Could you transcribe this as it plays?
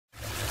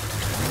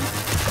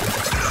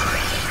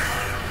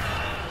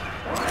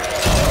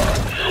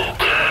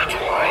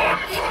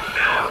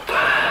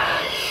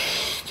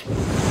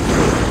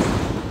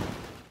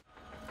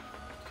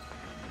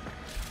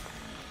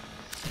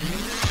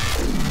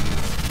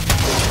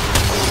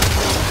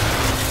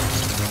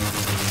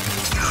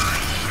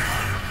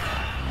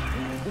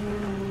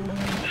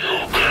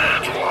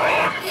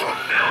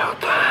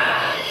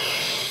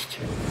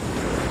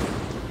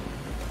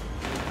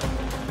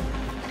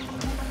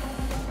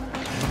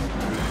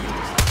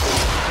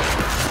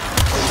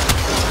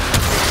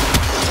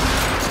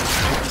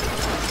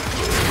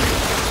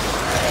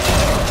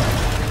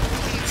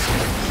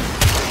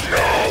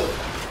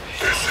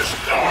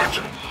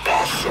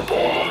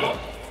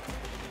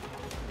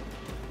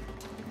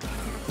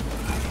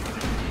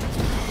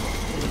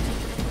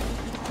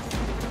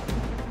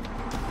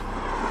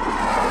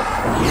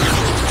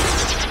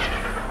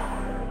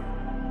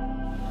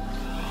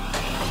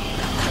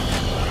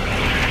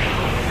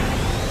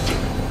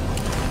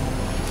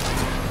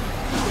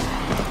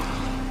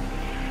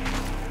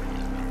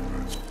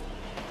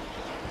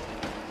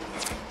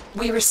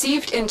We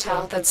received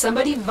intel that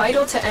somebody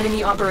vital to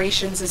enemy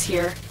operations is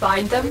here.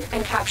 Find them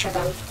and capture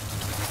them.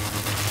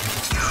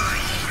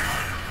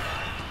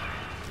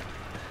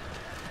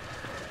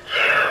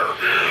 There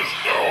is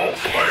no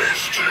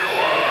place to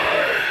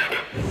hide.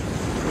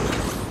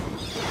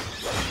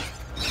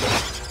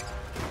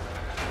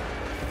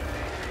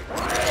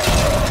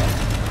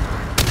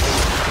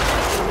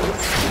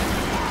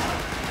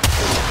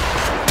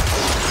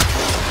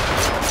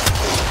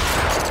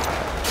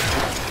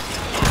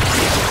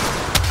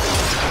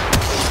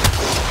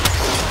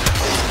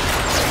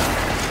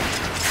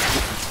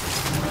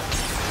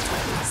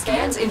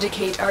 Scans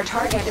indicate our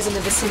target is in the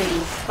vicinity.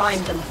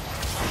 Find them.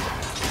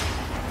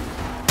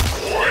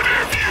 What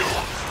have you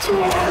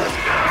done?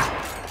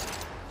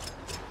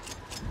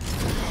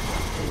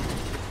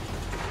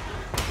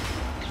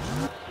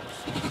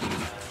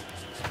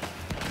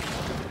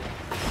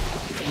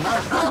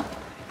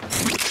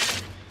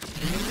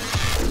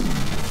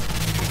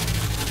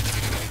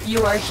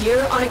 You are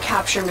here on a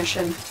capture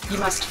mission. You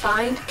must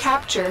find,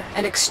 capture,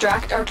 and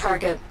extract our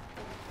target.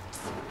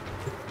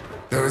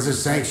 There is a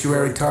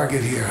sanctuary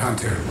target here,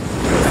 Hunter.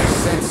 I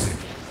sense it.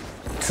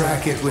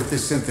 Track it with the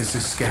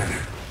synthesis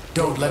scanner.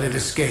 Don't let it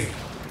escape.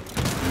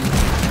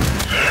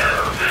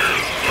 There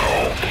is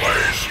no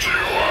place to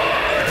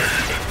hide.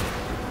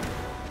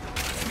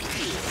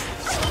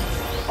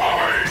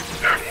 I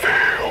have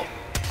failed.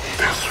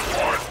 This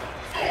one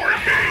will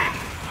remain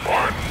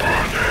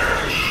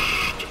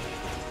unpunished.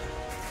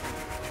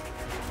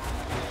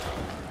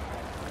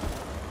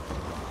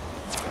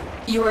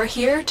 You are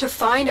here to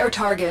find our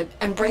target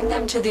and bring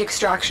them to the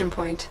extraction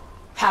point.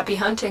 Happy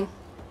hunting.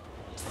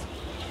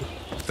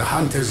 The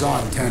hunt is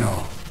on,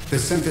 Tenno. The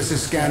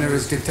synthesis scanner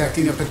is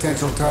detecting a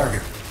potential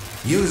target.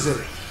 Use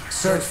it.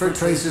 Search for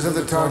traces of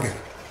the target.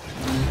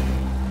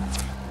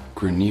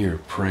 Grineer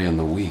prey on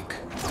the weak,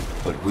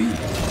 but we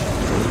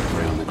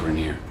prey on the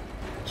Grineer.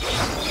 You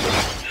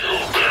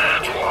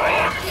can't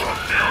run from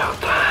your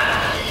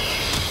past.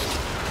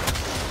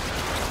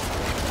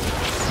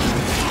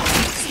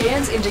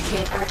 Scans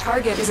indicate our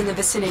target is in the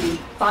vicinity.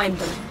 Find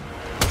them.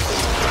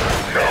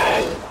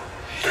 No,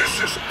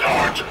 this is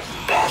not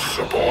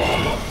possible.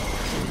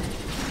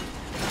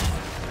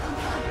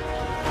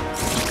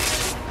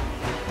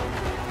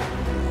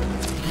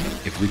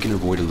 If we can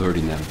avoid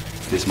alerting them,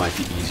 this might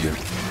be easier.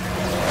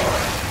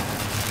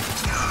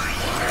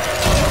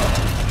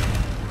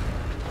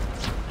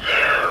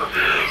 There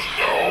is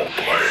no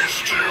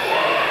place to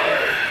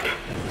hide.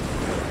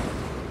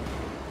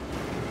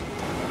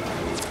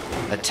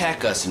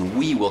 Attack us and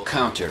we will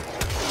counter.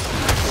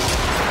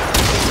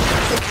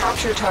 The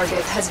capture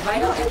target has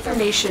vital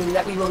information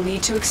that we will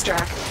need to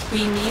extract.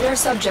 We need our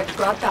subject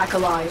brought back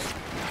alive.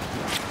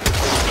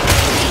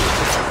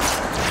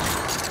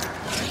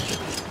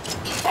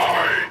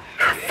 I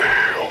have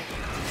failed.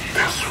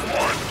 This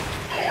one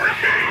will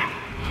remain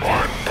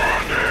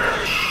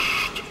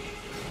unpunished.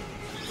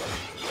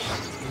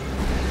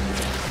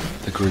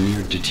 The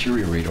Grineer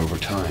deteriorate over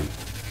time.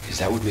 Is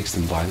that what makes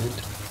them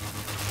violent?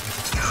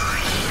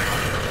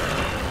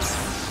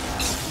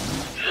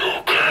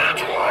 You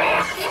can't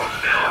run from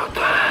your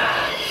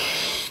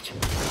past.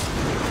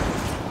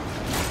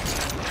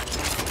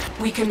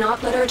 We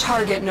cannot let our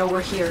target know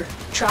we're here.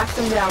 Track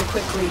them down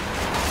quickly.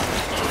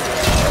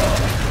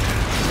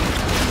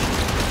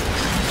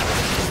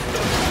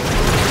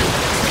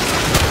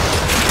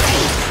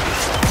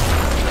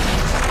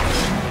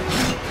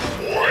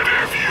 What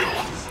have you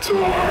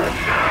done?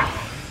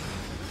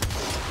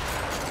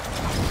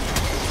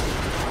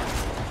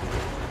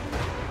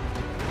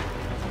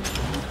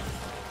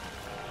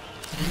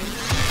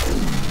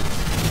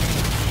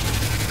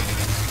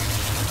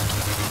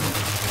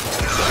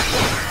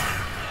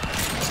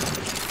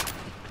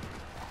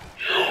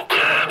 You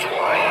can't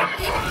run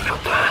from your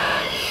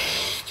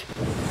past.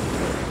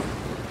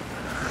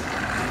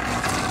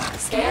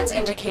 Scans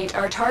indicate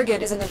our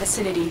target is in the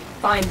vicinity.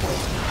 Find them.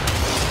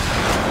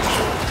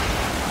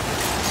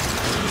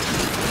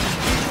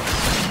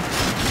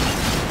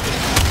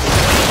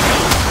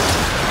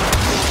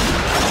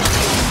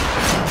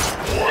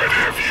 What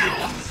have you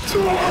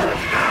done?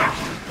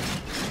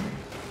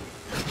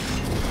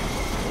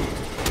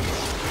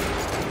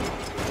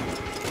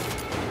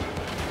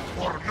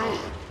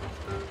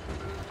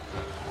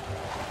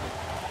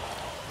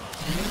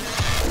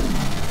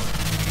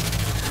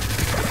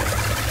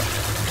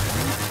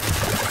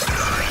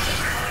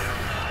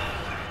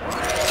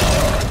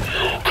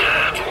 You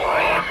can't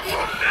run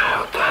from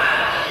your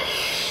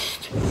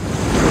past.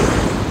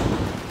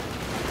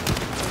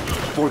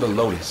 For the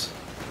Lotus.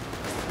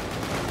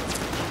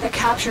 The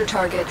capture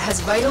target has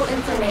vital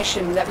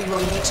information that we will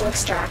need to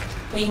extract.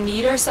 We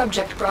need our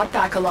subject brought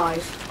back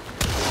alive.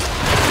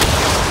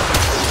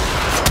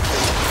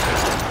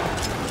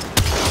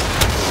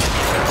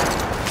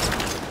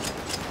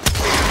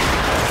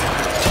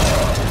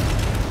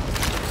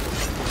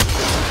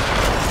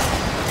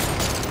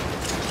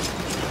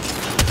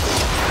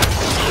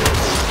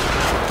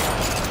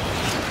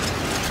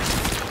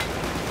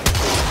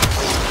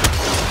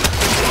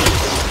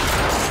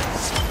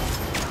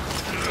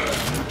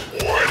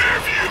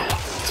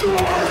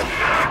 Warframe.